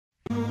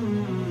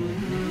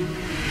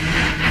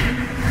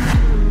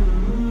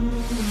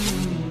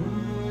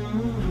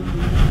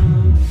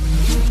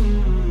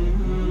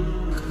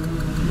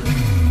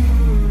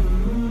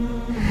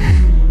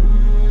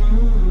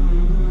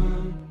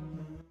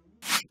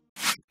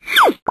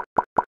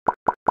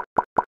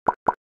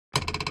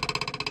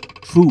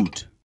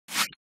Food.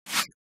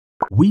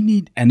 We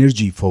need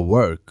energy for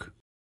work,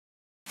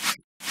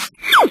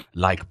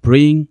 like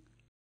praying,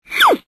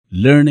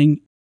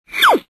 learning,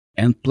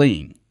 and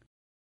playing.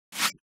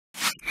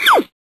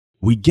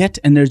 We get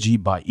energy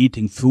by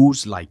eating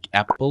foods like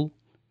apple,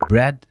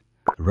 bread,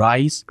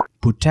 rice,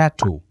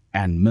 potato,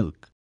 and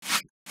milk.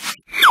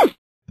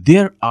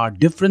 There are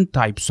different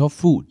types of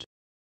food.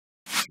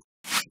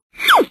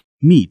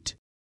 Meat: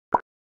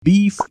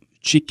 beef,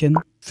 chicken,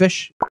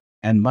 fish,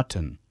 and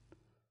mutton.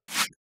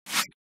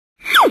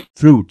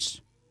 Fruits: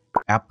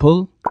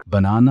 apple,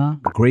 banana,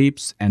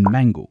 grapes, and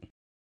mango.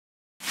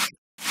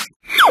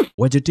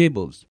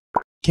 Vegetables: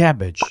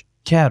 cabbage,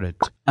 carrot,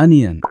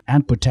 onion,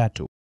 and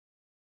potato.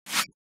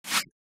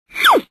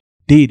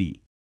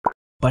 Dairy: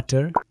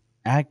 butter,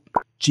 egg,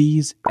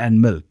 cheese,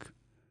 and milk.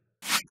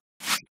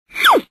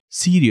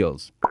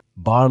 Cereals: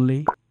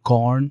 barley,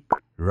 corn,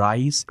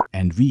 rice,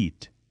 and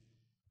wheat.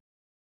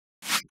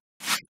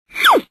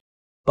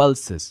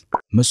 Pulses: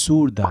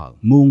 Masoor dal,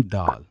 Moong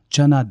dal,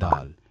 Chana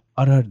dal,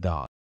 Urad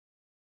dal.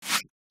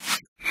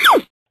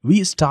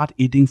 We start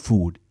eating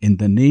food in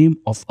the name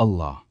of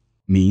Allah,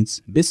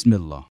 means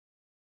bismillah.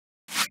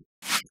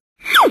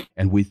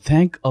 And we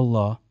thank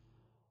Allah,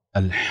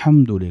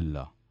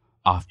 Alhumdulilah,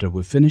 after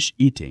we finish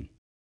eating.